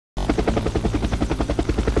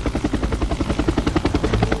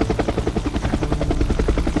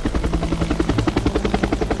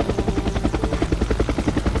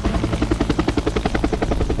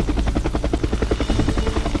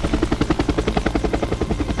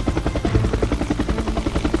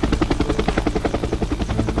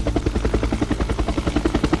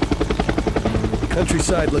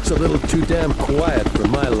countryside looks a little too damn quiet for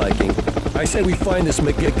my liking. I say we find this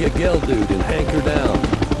Miguel dude and hanker down.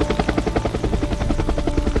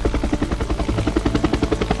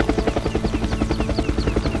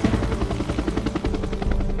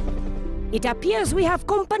 It appears we have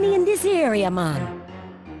company in this area, man.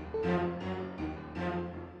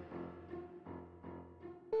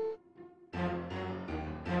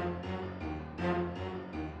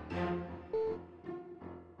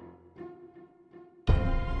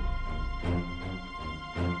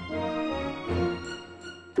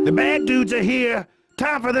 The bad dudes are here.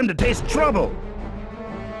 Time for them to taste trouble.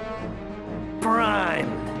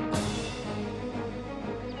 Prime.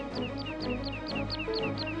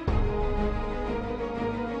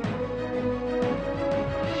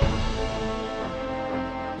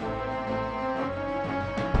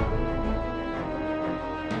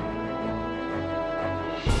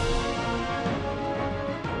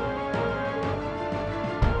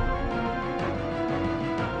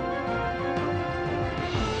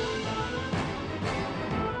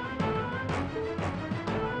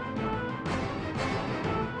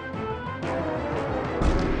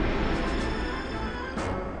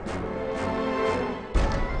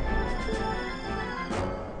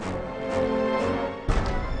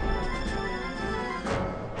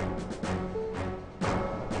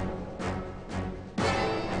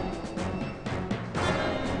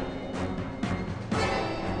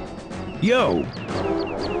 Yo!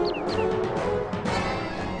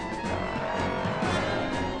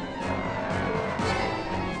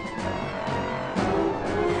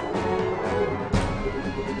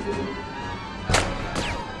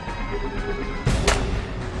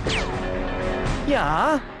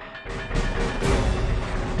 Yeah?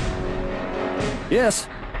 Yes.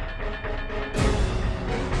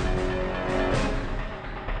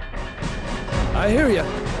 I hear you.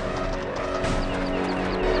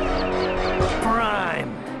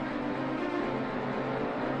 Prime.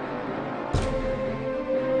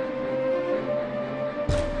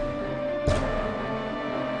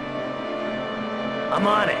 I'm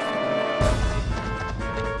on it.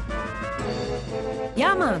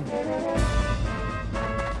 Yeah, man.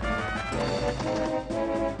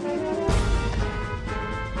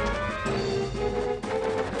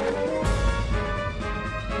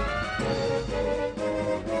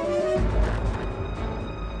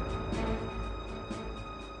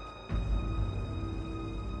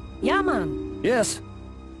 Yeah, man. Yes.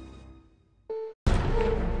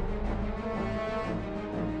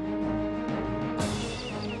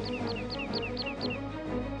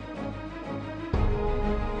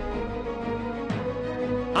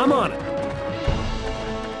 I'm on it.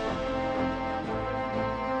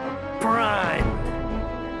 Prime.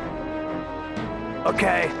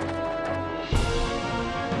 Okay.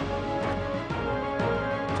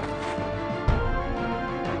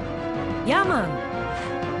 Yeah, man.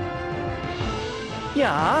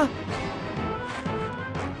 Yeah?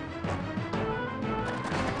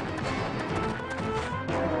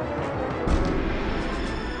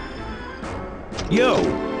 Yo!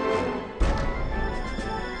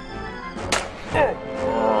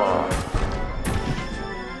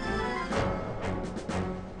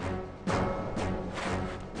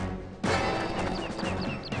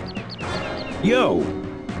 Yo!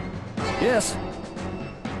 Yes.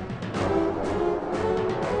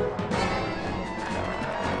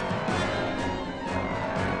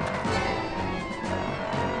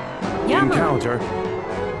 Yeah, man. Encounter.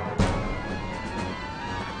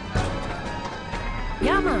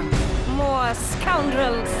 Yeah, man. More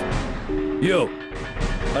scoundrels. Yo,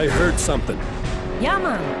 I heard something. Yeah,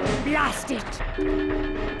 man. Blast it.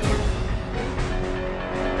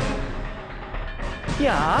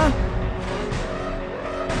 Yeah?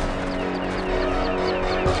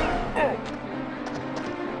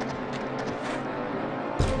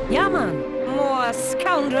 Yeah, man. More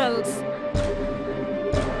scoundrels.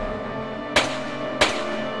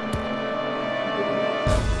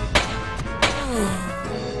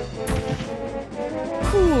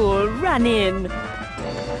 Cool running.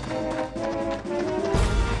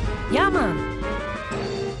 Yeah, man.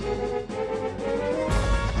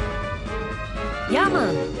 Yeah,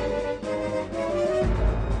 man.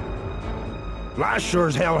 Well, I sure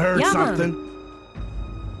as hell heard Yeah, man. something.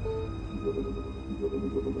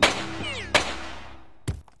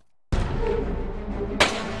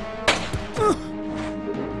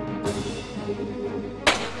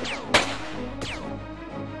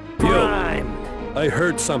 Prime. I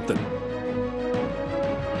heard something.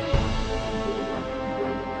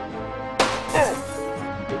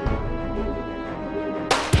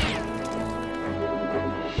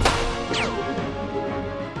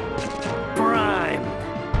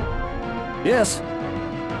 Yes.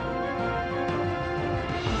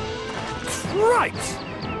 Right!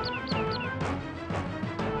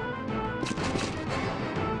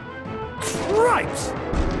 Right!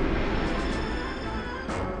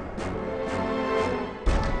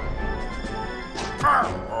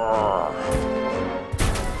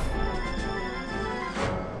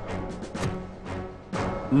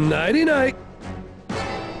 Nighty-night.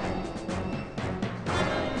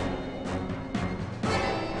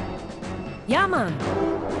 Yeah, man.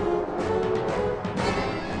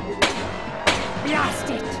 Blast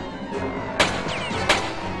it!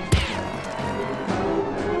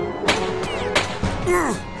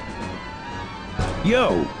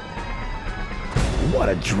 Yo! What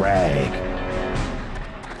a drag!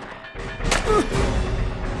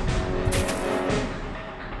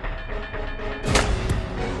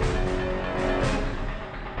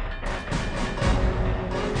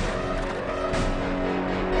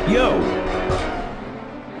 Yo!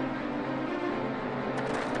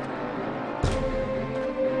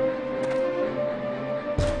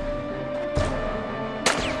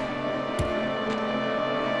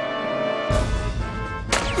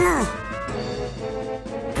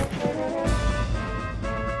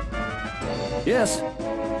 Yes.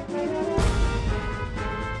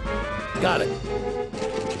 Got it.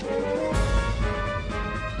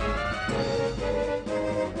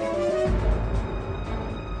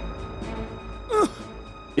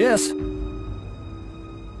 Yes.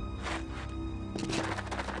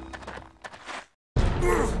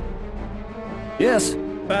 Yes.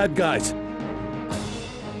 Bad guys.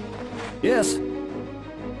 Yes.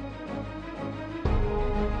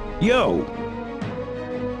 Yo!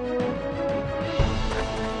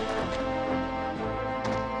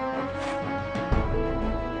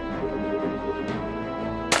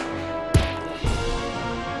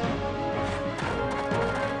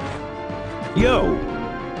 Yo!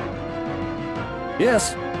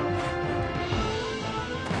 Yes.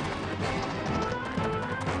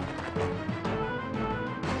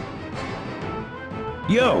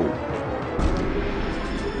 Yo!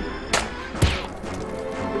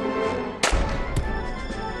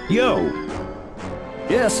 Yo!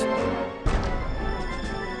 Yes.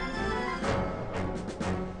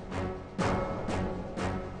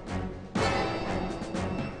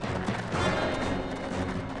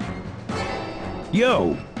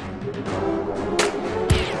 Yo!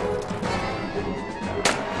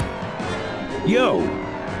 Yo!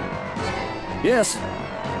 Yes.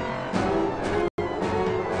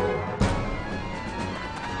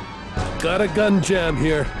 Got a gun jam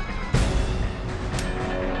here.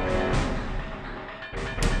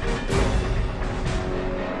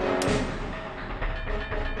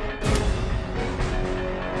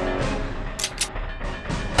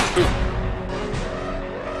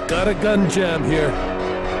 Got a gun jam here.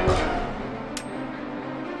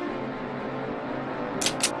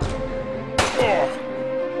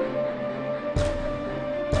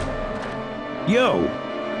 Yo!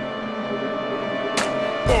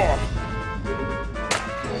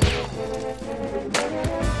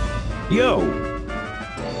 Yo!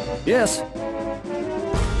 Yes.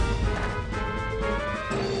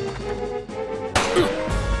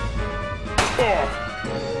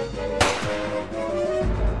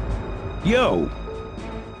 Yo!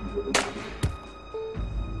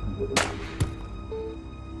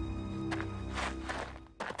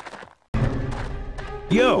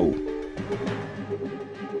 Yo!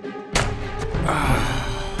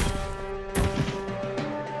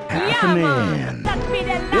 Half Yeah, a man! man. That be the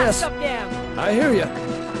last Yes. of them! I hear you.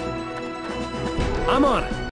 I'm on it.